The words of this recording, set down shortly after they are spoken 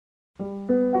Good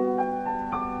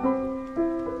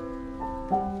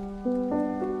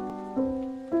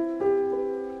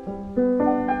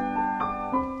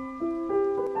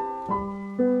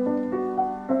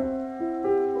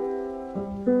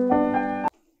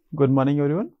morning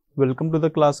everyone. Welcome to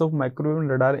the class of Microwave and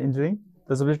Radar Engineering.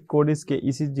 The subject code is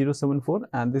KEC074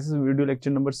 and this is video lecture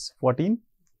number 14.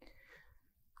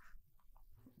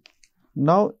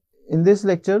 Now in this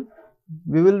lecture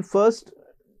we will first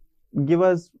give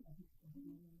us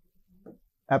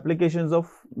applications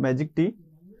of magic T,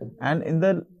 and in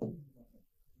the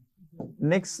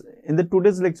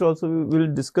today's lecture also we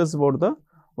will discuss about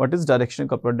what is directional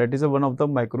coupler, that is one of the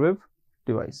microwave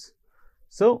device.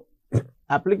 So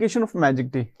application of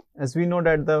magic T, as we know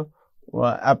that the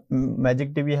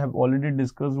magic T we have already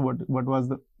discussed what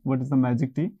is the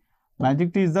magic T.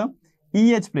 Magic T is the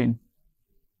EH plane,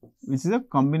 which is a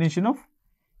combination of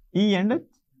E and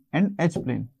H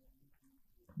plane.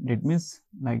 That means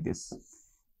like this.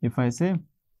 If I say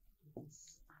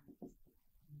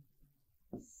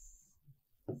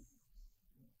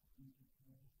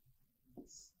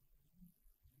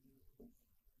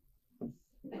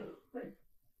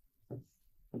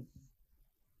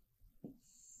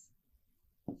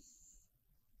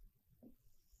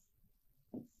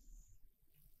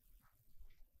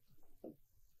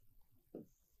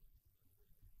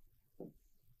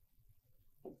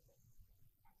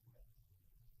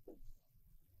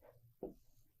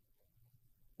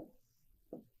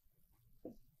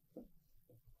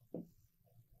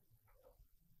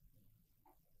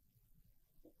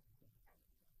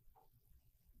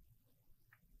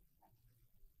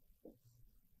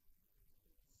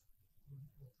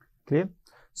clear.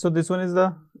 So this one is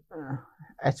the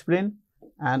H plane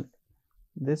and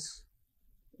this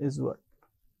is what?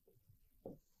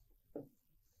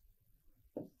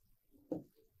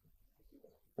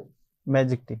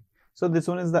 Magic T. So this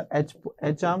one is the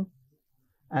H arm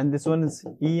and this one is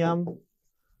E arm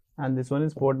and this one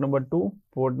is port number 2,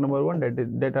 port number 1,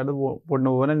 that are the port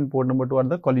number 1 and port number 2 are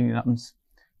the collinear arms.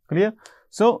 Clear.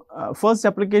 So first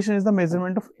application is the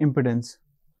measurement of impedance.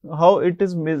 How it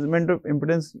is measurement of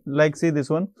impedance, like say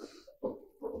this one.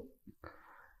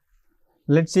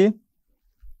 Let's say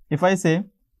if I say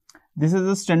this is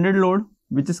a standard load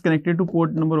which is connected to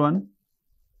port number 1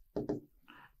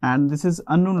 and this is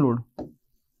unknown load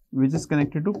which is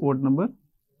connected to port number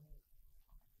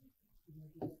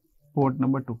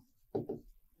 2,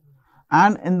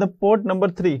 and in the port number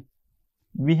 3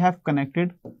 we have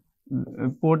connected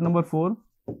port number 4,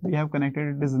 we have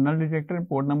connected it is null detector, and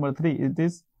port number 3 it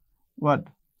is what?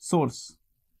 Source,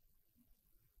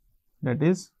 that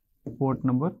is port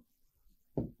number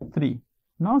 3.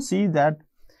 Now see that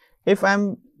if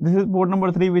this is port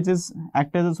number 3 which is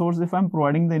act as a source. If I am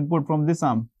providing the input from this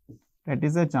arm, that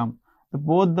is H arm,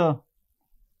 both the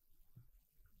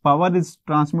power is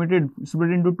transmitted,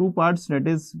 split into two parts, that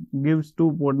is gives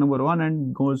to port number 1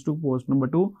 and goes to port number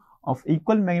 2 of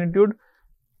equal magnitude.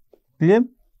 Clear?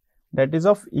 That is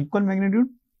of equal magnitude,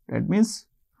 that means,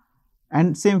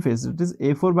 and same phase, it is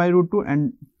A4 by root 2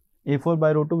 and A4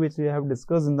 by root 2 which we have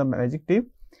discussed in the magic T,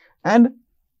 and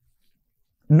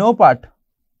no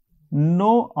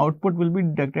output will be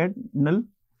detected at null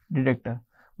detector.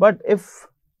 But if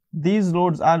these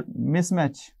loads are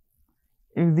mismatched,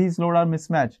 and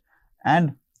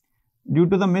due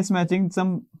to the mismatching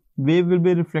some wave will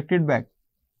be reflected back,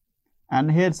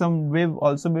 and here some wave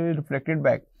also will be reflected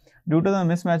back due to the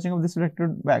mismatching of this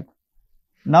reflected back.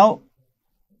 Now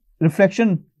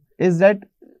reflection is that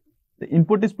the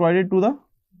input is provided to the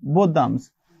both the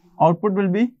arms. Output will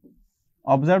be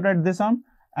observed at this arm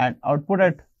and output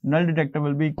at null detector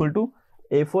will be equal to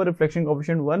A4 reflection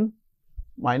coefficient 1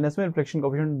 minus 1 reflection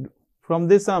coefficient. From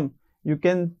this arm you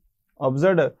can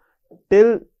observe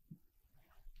till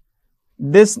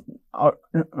this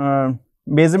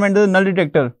measurement of the null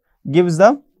detector gives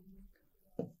the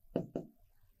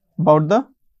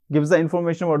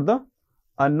information about the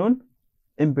unknown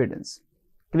impedance.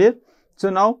 Clear? So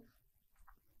now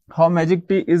how magic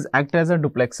T is act as a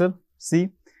duplexer. See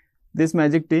this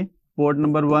magic T, port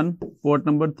number 1, port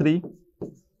number 3,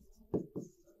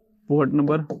 port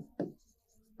number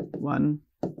 1,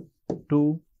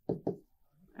 2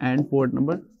 and port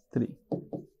number 3,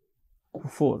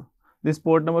 4. This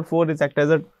port number 4 is act as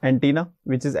an antenna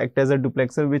which is act as a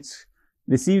duplexer which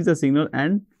receives the signal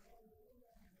and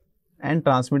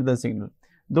transmit the signal.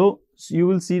 Though you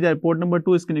will see that port number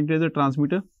 2 is connected as a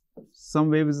transmitter. Some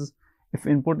wave is, if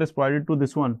input is provided to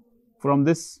this one from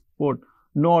this port,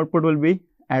 no output will be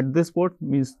at this port,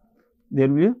 means there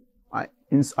will be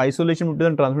isolation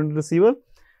between the transmitter and receiver,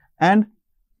 and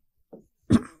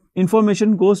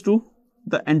information goes to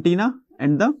the antenna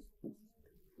and the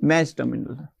match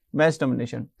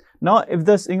termination. Now if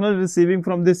the signal receiving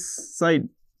from this side,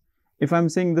 if I am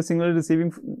saying the signal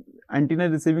receiving, antenna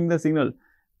receiving the signal,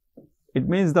 it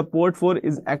means the port 4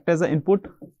 is act as an input,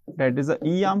 that is a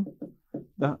E arm.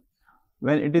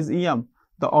 When it is E arm,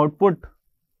 the output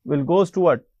will goes to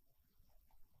what?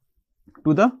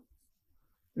 To the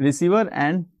receiver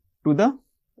and to the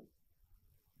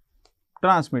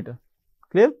transmitter.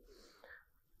 Clear?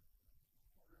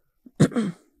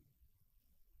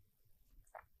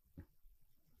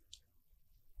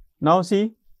 Now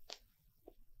see,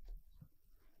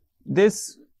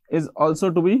 this is also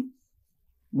to be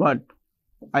what?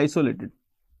 Isolated.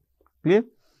 Clear?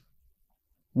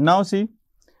 Now see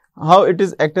how it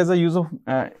is act as a use of,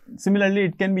 similarly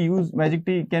it can be used, magic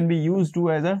T can be used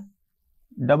to as a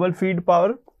double feed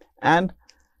power, and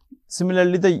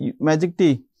similarly the magic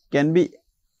T can be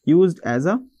used as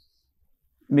a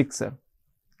mixer.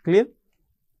 Clear?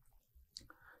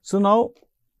 So now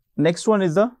next one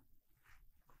is the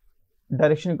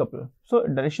direction coupler. So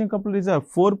direction coupler is a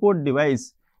 4-port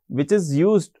device which is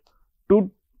used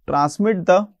to transmit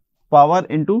the power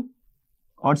into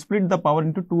or split the power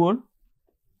into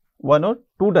one or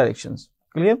two directions.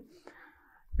 Clear?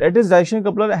 That is, direction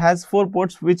coupler has 4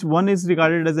 ports, which one is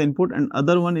regarded as input and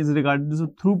other one is regarded as a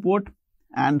through port,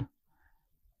 and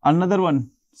another one,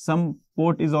 some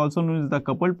port is also known as the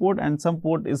coupled port, and some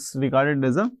port is regarded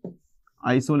as a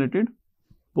isolated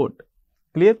port.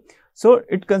 Clear? So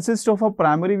it consists of a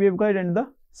primary waveguide and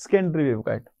the secondary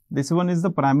waveguide. This one is the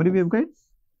primary waveguide.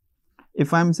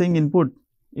 If I am saying input,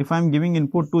 if I am giving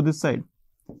input to this side,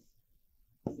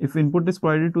 if input is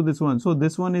provided to this one, so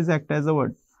this one is act as a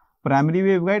what? Primary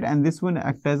waveguide, and this one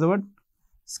act as a what?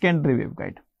 Secondary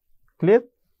waveguide. Clear?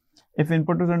 If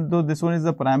input is to this one is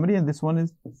the primary and this one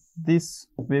is, this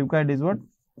waveguide is what?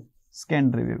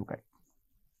 Secondary waveguide.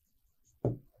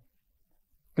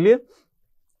 Clear?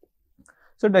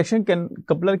 So direction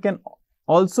coupler can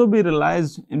also be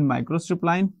realized in microstrip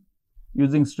line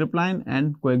using strip line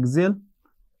and coaxial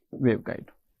waveguide.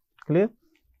 Clear?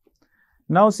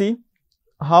 Now see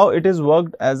how it is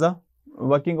worked as a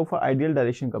working of an ideal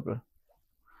direction coupler.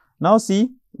 Now see,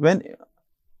 when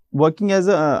working as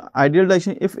a ideal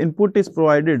direction, if input is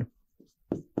provided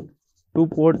to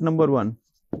port number 1,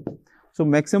 so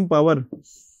maximum power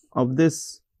of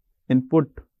this input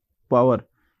power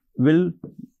will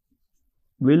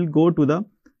go to the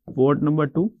port number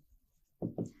 2,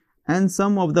 and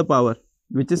some of the power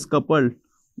which is coupled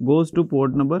goes to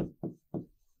port number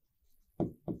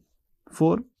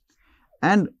 4,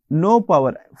 and no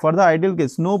power, for the ideal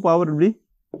case, no power will be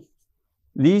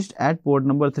reached at port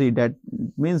number 3. That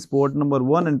means port number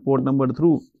 1 and port number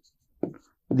 2,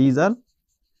 these are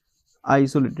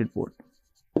isolated port.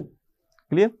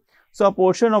 Clear? So a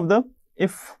portion of the,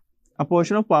 if a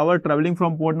portion of power traveling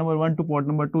from port number 1 to port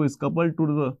number 2 is coupled to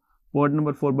the port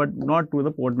number 4 but not to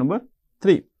the port number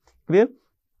 3. Clear?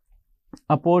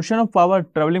 A portion of power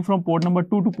traveling from port number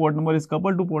 2 to port number is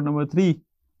coupled to port number 3,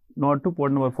 not to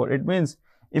port number 4. It means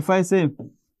if I say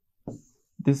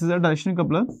this is a direction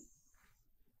coupler,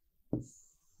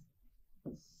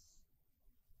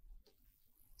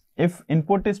 if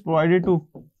input is provided to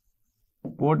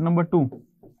port number 2,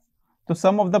 so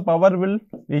some of the power will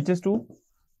reaches to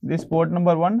this port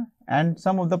number 1 and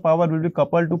some of the power will be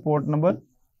coupled to port number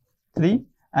 3,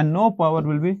 and no power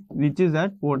will be reaches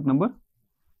at port number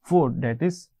 4, that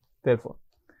is therefore,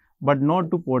 but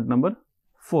not to port number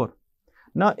 4.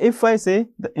 Now if I say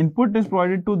the input is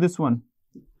provided to this one,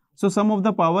 so some of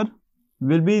the power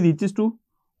will be reaches to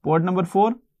port number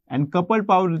 4 and coupled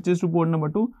power reaches to port number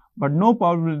 2, but no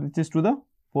power will reaches to the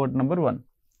port number 1.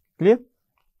 Clear?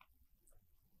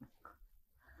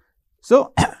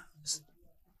 So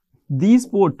these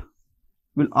port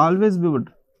will always be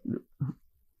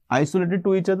isolated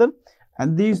to each other,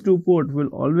 and these two ports will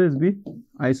always be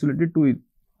isolated to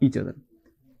each other.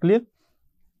 Clear?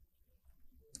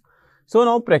 So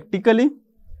now practically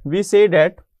we say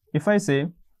that if I say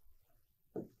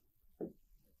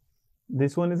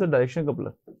this one is a direction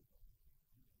coupler,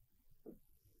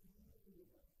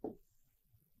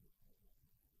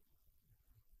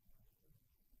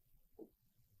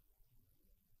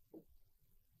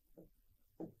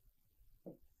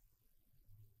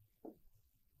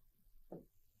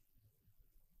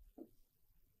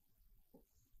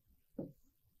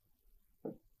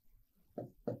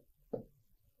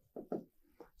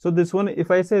 so this one,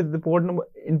 if I say the port number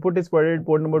input is provided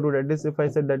port number 2, that is, if I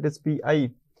said that is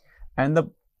Pi, and the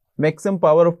maximum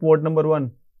power of port number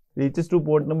 1 reaches to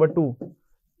port number 2,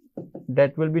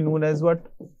 that will be known as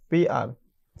what? PR.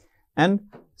 And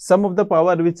some of the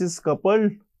power which is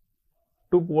coupled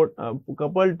to port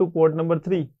coupled to port number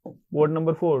 3, port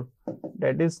number 4,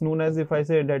 that is known as, if I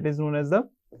say, that is known as the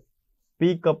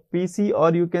PC,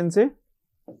 or you can say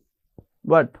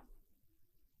what,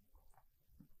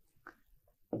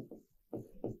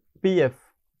 PF.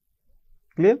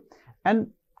 Clear? And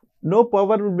no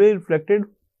power will be reflected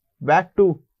back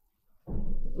to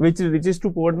which reaches to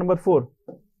port number 4.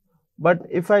 But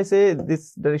if I say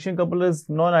this direction coupler is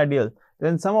non-ideal,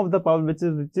 then some of the power which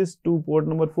reaches to port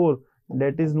number 4,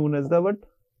 that is known as the what,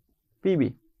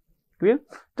 PB. Clear?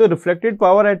 So reflected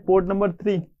power at port number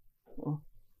 3,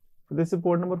 this is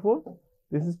port number 4,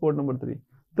 this is port number 3.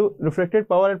 So reflected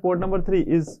power at port number 3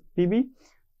 is PB.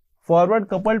 Forward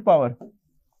coupled power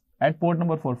at port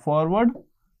number 4, forward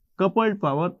coupled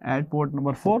power at port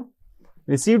number 4,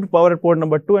 received power at port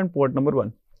number 2 and port number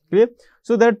 1. Clear?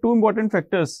 So there are two important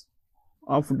factors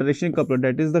of directional coupler,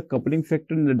 that is the coupling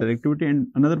factor and the directivity, and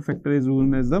another factor is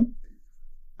known as the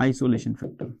isolation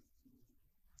factor.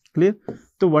 Clear?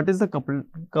 So what is the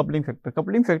coupling factor?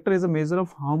 Coupling factor is a measure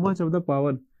of how much of the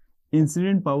power,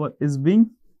 incident power, is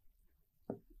being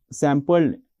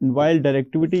sampled, while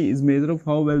directivity is measure of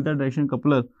how well the direction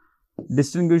coupler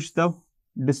distinguish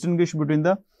between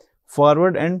the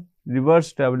forward and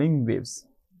reverse traveling waves.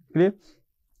 Clear?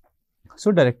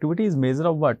 So directivity is measure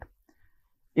of what?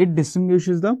 It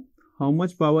distinguishes the how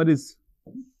much power is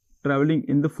traveling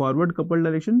in the forward coupled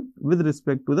direction with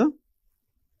respect to the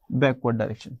backward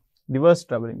direction, reverse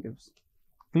traveling waves.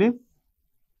 Clear?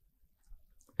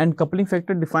 And coupling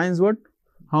factor defines what?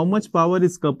 How much power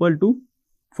is coupled to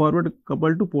forward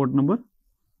coupled to port number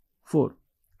 4.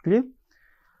 Clear?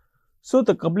 So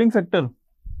the coupling factor,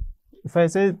 if I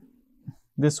say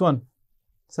this one,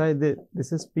 say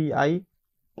this is PI,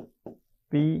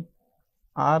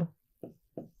 PR,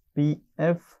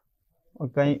 PF,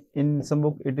 okay, in some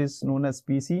book it is known as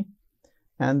PC,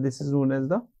 and this is known as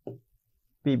the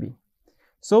PB.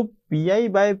 So PI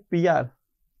by PR,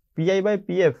 PI by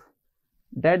PF,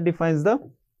 that defines the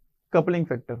coupling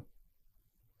factor.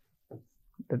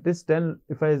 That is 10,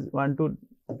 if I want to,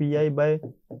 PI by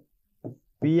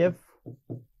PF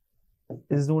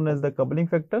is known as the coupling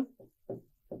factor.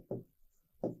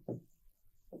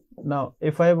 Now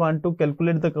if I want to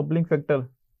calculate the coupling factor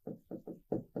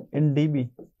in dB,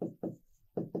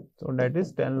 so that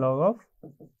is 10 log of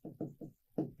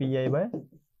PI by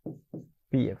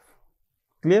PF.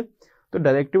 Clear? So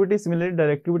directivity, similarly,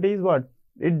 directivity is what?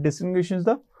 It distinguishes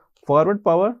the forward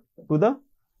power to the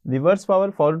reverse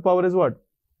power. Forward power is what?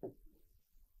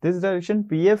 This direction,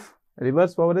 PF,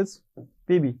 reverse power is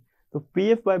PB. So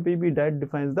PF by PB, that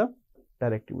defines the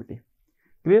directivity.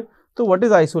 Clear? So what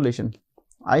is isolation?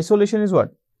 Isolation is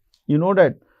what? You know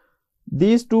that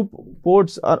these two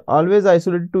ports are always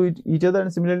isolated to each other,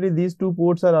 and similarly these two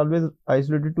ports are always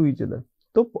isolated to each other.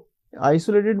 So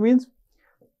isolated means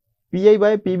PI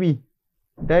by PB,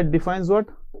 that defines what?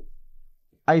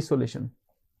 Isolation.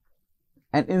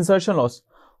 And insertion loss,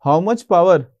 how much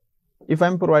power, if I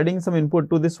am providing some input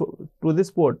to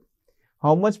this port,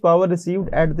 how much power received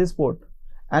at this port,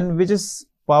 and which is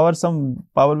power, some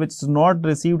power which is not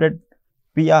received at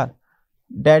PR,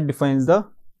 that defines the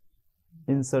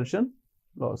insertion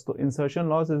loss. So insertion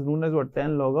loss is known as what?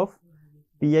 10 log of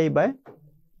PI by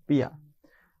PR.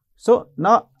 So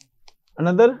now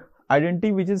another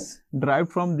identity which is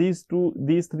derived from these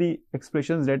three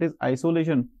expressions, that is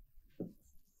isolation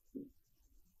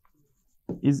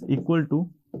is equal to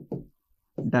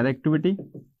directivity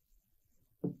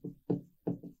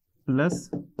plus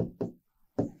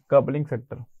coupling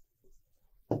factor.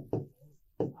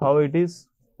 How it is?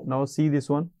 Now see this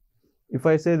one. If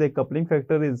I say the coupling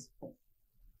factor is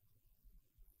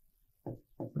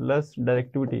plus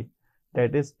directivity,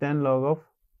 that is 10 log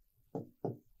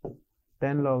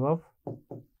of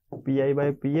PI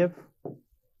by PF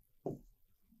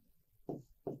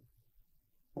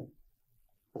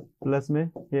plus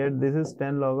में here this is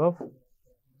 10 log of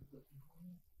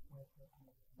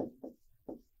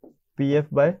PF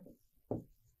by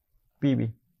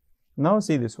PB. Now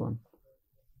see this one.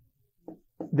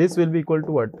 This will be equal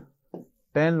to what?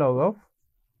 10 log of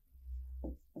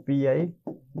PI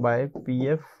by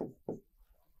PF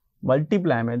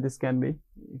multiply में, this can be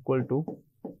equal to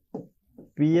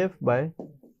PF by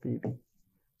PB.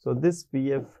 So this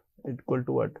PF is equal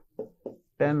to what?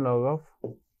 10 log of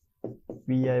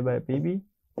PI by PB,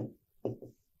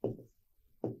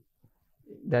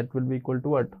 that will be equal to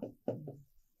what?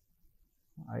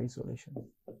 Isolation.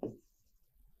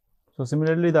 So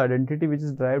similarly, the identity which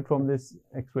is derived from this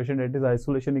expression, that is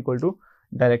isolation equal to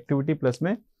directivity plus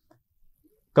में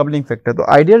coupling factor. So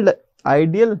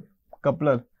ideal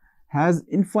coupler has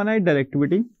infinite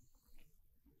directivity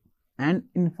and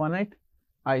infinite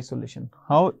isolation.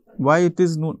 Why it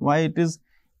is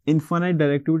infinite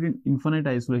directivity and infinite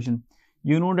isolation?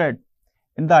 You know that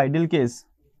in the ideal case,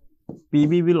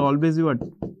 PB will always be what?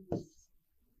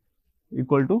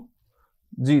 Equal to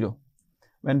 0.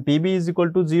 When PB is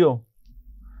equal to 0,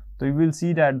 so you will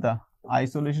see that the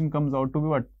isolation comes out to be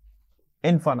what?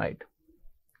 Infinite.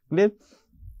 Clear?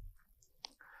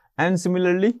 And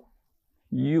similarly,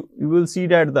 you will see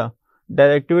that the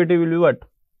directivity will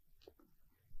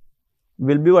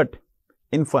be what?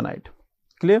 Infinite.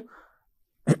 Clear?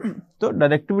 So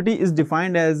directivity is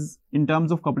defined as in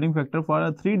terms of coupling factor for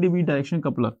a 3 dB direction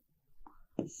coupler,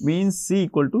 means C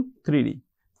equal to 3D.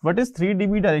 What is 3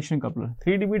 dB direction coupler?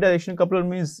 3 dB direction coupler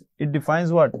means it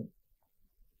defines what?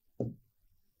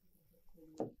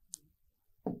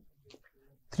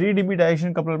 3 dB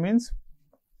direction coupler means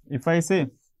if I say,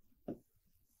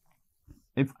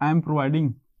 if I am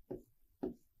providing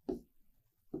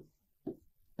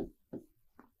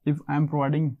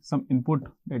some input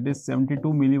that is 72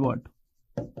 milliwatt,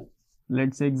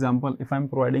 let's say example, if I am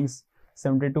providing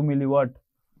 72 milliwatt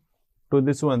to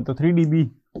this one, so 3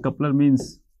 dB coupler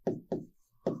means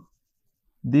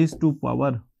these two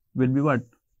power will be what?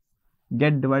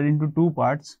 Get divided into two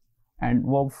parts and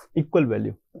of equal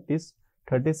value. Is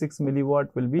 36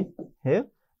 milliwatt will be here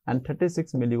and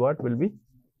 36 milliwatt will be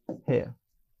here.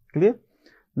 Clear?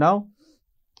 Now,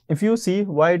 if you see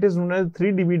why it is known as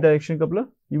 3 dB direction coupler,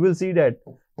 you will see that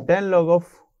 10 log of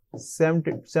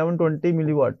 720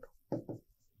 milliwatt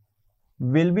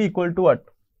will be equal to what?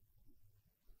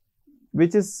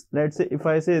 Which is, let's say, if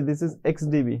I say this is x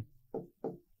dB,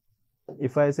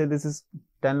 if I say this is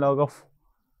 10 log of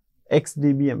x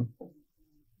dBm,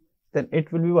 then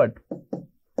it will be what?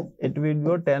 It will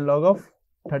be 10 log of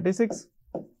 36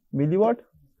 milliwatt.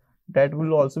 That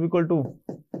will also be equal to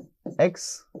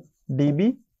x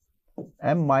dB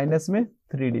m minus में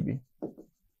 3 dB.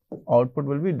 Output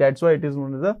will be, that's why it is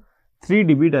known as a 3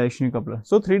 dB directional coupler.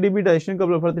 So 3 dB directional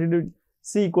coupler for 3 dB,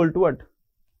 C equal to what?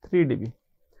 3 dB.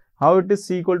 How it is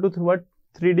C equal to what?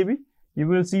 3 dB? You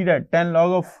will see that 10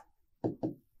 log of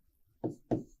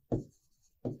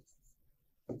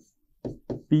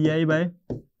Pi by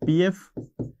Pf,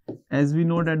 as we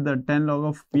know that the 10 log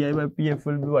of Pi by Pf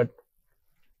will be what?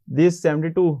 This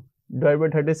 72 divided by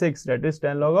 36, that is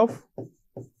 10 log of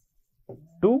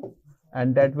 2,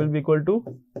 and that will be equal to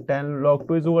 10 log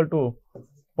 2 is equal to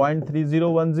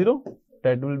 0.3010,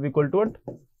 that will be equal to what?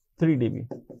 3 dB.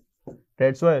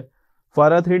 That's why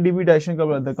for a 3 dB direction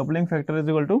coupler, the coupling factor is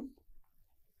equal to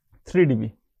 3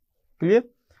 dB. Clear?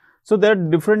 So there are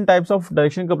different types of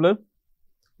direction coupler.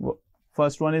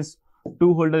 First one is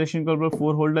 2-hole direction coupler,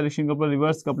 4-hole direction coupler,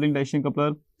 reverse coupling direction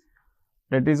coupler.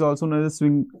 That is also known as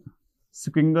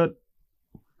Springer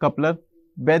coupler,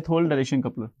 Beth-hole direction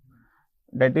coupler.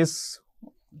 That is,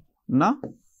 na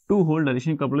 2-hole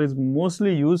direction coupler is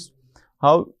mostly used.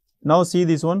 How? Now see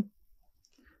this one.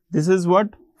 This is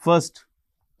what? First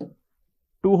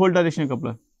 2-hole direction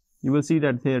coupler. You will see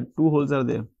that here 2 holes are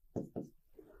there.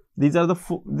 These are the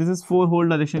this is 4-hole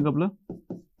direction coupler.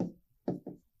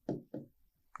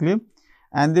 Clear?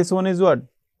 And this one is what?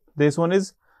 This one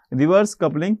is reverse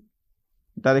coupling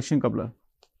direction coupler.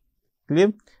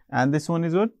 Clear? And this one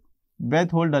is what?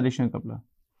 Beth-hole direction coupler.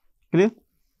 Clear?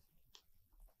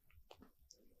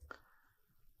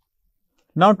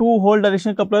 Now 2-hole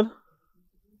direction coupler,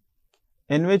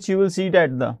 in which you will see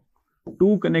that the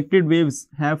two connected waves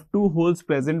have 2 holes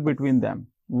present between them.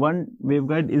 One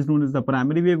waveguide is known as the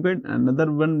primary waveguide,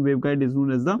 another one waveguide is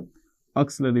known as the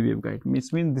auxiliary waveguide.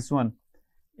 Which means this one,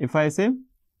 if I say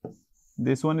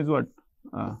this one is what?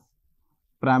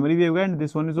 Primary waveguide,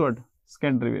 this one is what?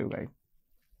 Secondary waveguide,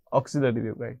 auxiliary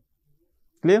waveguide.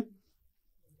 Clear?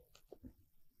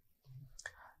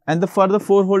 And for the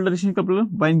 4-hole direction coupler,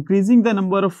 by increasing the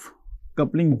number of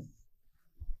coupling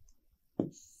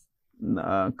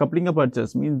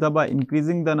apertures, means by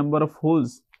increasing the number of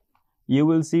holes, you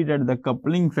will see that the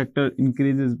coupling factor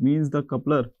increases, means the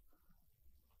coupler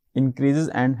increases,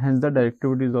 and hence the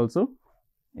directivity is also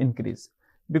increase.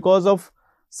 Because of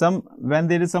some, when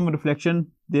there is some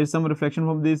reflection,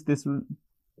 from this will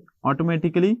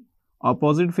automatically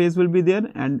opposite phase will be there,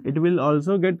 and it will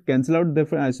also get cancelled out,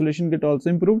 therefore isolation get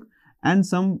also improved, and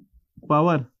some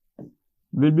power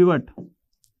will be what?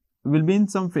 Will be in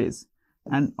some phase,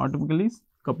 and automatically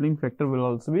coupling factor will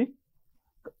also be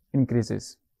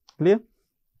increases. Clear?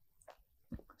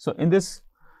 So in this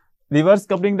reverse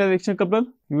coupling direction coupler,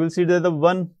 you will see that the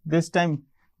one, this time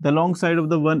the long side of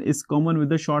the one is common with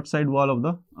the short side wall of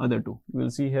the other two. You will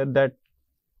see here that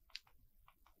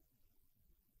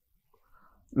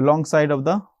long side of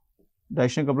the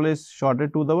direction coupler is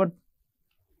shorted to the what?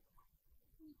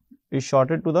 is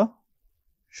shorted to the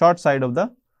short side of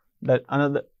the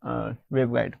another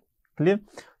waveguide. Clear?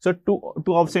 So two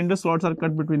off-center slots are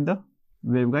cut between the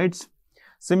waveguides.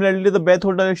 Similarly, the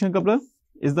Bethe-Hole direction coupler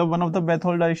is the one of the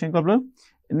Bethe-Hole direction coupler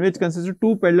in which consists of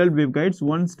two parallel waveguides,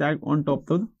 one stacked on top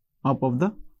of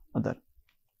the other,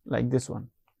 like this one.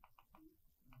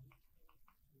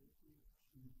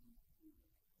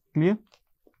 Clear?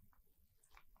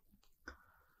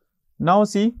 Now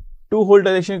see two-hole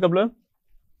direction coupler.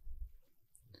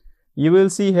 You will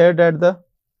see here that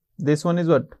this one is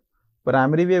what?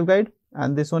 Primary waveguide,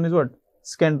 and this one is what?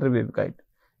 Secondary waveguide.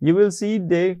 You will see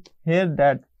here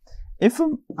that if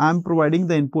I am providing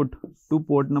the input to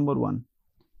port number 1,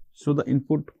 so the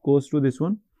input goes to this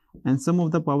one, and some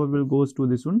of the power will goes to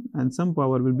this one, and some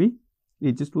power will be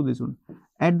reaches to this one.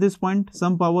 At this point,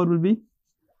 some power will be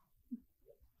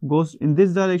goes in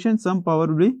this direction, some power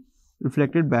will be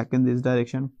reflected back in this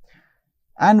direction.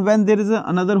 And when there is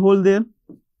another hole there,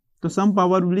 so some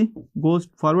power will be goes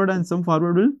forward and some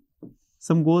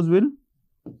will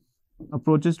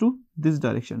approaches to this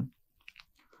direction.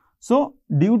 So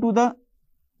due to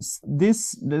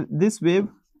this wave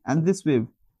and this wave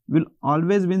will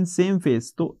always be in same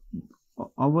phase, so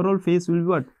overall phase will be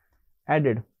what?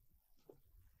 Added.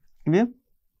 Clear?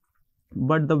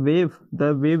 But the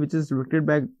wave which is reflected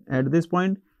back at this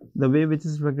point, the wave which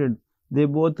is reflected, they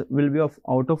both will be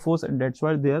out of force, and that's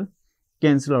why they are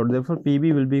cancelled out. Therefore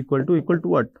PB will be equal to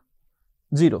what?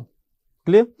 0.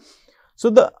 Clear?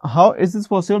 So how is this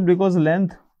possible? Because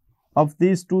length of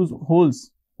these two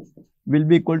holes will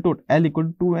be equal to L equal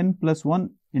to 2n plus 1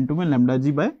 into my lambda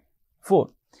g by 4.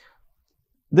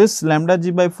 This lambda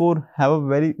g by 4 have a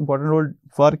very important role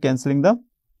for cancelling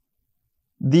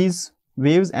these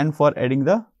waves and for adding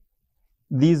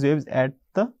these waves at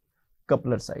the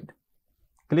coupler side.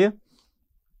 Clear?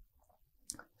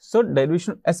 So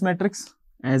derivational S matrix,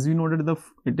 as we noted,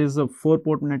 it is a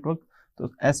 4-port network. So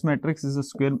S matrix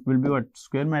is will be what?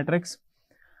 Square matrix.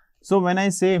 So when I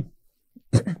say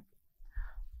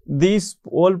if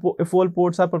all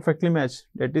ports are perfectly matched,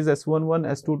 that is S11,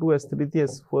 S22, S33,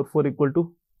 S44 equal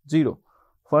to 0.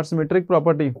 For symmetric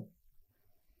property,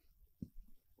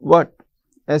 what?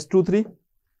 S23,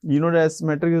 you know that S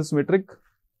matrix is symmetric.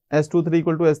 S23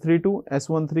 equal to S32,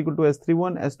 S13 equal to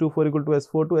S31, S24 equal to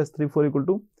S42, S34 equal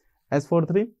to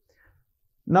S43.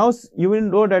 Now you will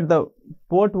know that the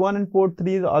port 1 and port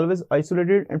 3 is always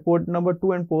isolated, and port number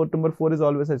 2 and port number 4 is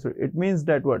always isolated. It means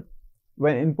that what?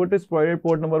 When input is provided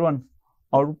port number 1,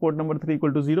 output port number 3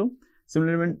 equal to 0.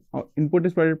 Similarly, when input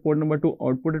is provided port number 2,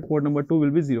 output at port number 2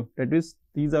 will be 0. That is,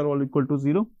 these are all equal to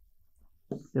 0.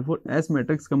 Therefore, S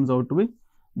matrix comes out to be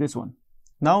this one.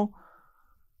 Now,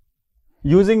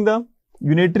 using the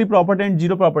unitary property and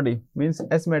zero property, means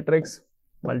S matrix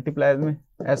multiplies में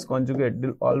S conjugate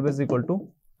will always equal to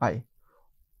I.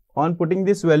 On putting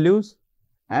these values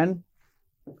and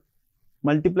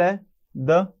multiply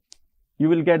you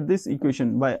will get this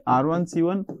equation by R1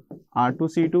 C1, R2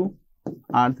 C2,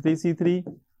 R3 C3,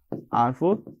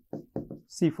 R4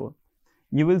 C4.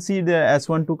 You will see the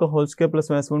S12 का whole square plus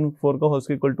S14 का whole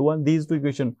square equal to 1. These two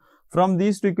equation. From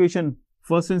these two equation,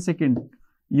 first and second,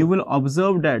 you will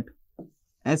observe that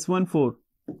S12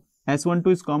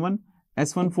 is common,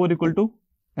 S14 equal to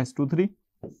S23,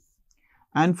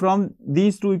 and from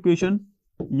these two equation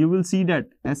you will see that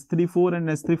S34 and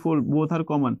S34 both are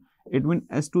common. It means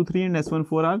S23 and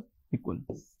S14 are equal.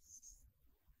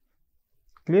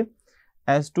 Clear?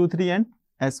 S23 and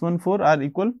S14 are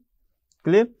equal.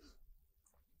 Clear?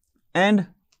 And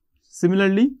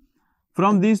similarly,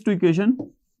 from these two equation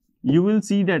you will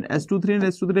see that S23 and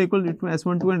S23 are equal. It means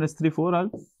S12 and S34 are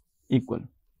equal.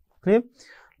 Clear?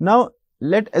 Now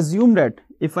let assume that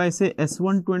if I say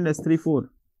S12 and S34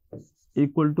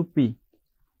 equal to P,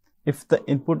 if the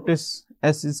input is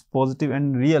S is positive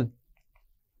and real,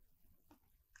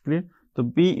 clear? So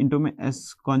P into my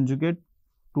S conjugate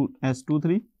to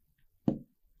S23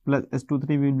 plus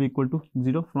S23 will be equal to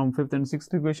 0 from 5th and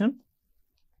 6th equation,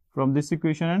 from this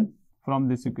equation and from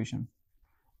this equation.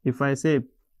 If I say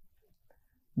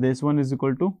this one is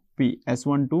equal to P,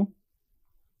 S12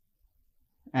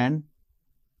 and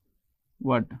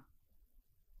what?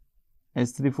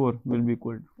 S34 will be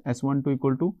equal to S12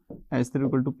 equal to S3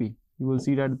 equal to P. You will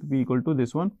see that P equal to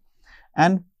this one,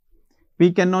 and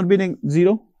P cannot be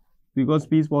 0 because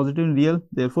P is positive and real.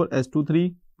 Therefore,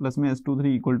 S23 plus my S23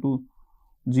 equal to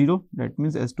 0. That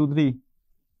means S23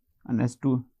 and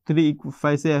S23. If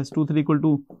I say S23 equal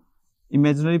to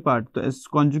imaginary part, so S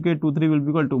conjugate 23 will be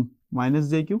equal to minus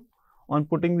JQ. On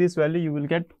putting this value, you will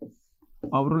get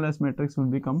overall S matrix will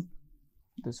become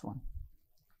this one.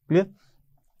 Clear?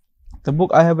 The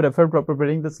book I have referred for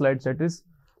preparing the slides, that is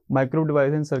Microwave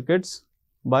Devices and Circuits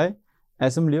by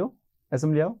SM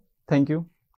Liao. Thank you.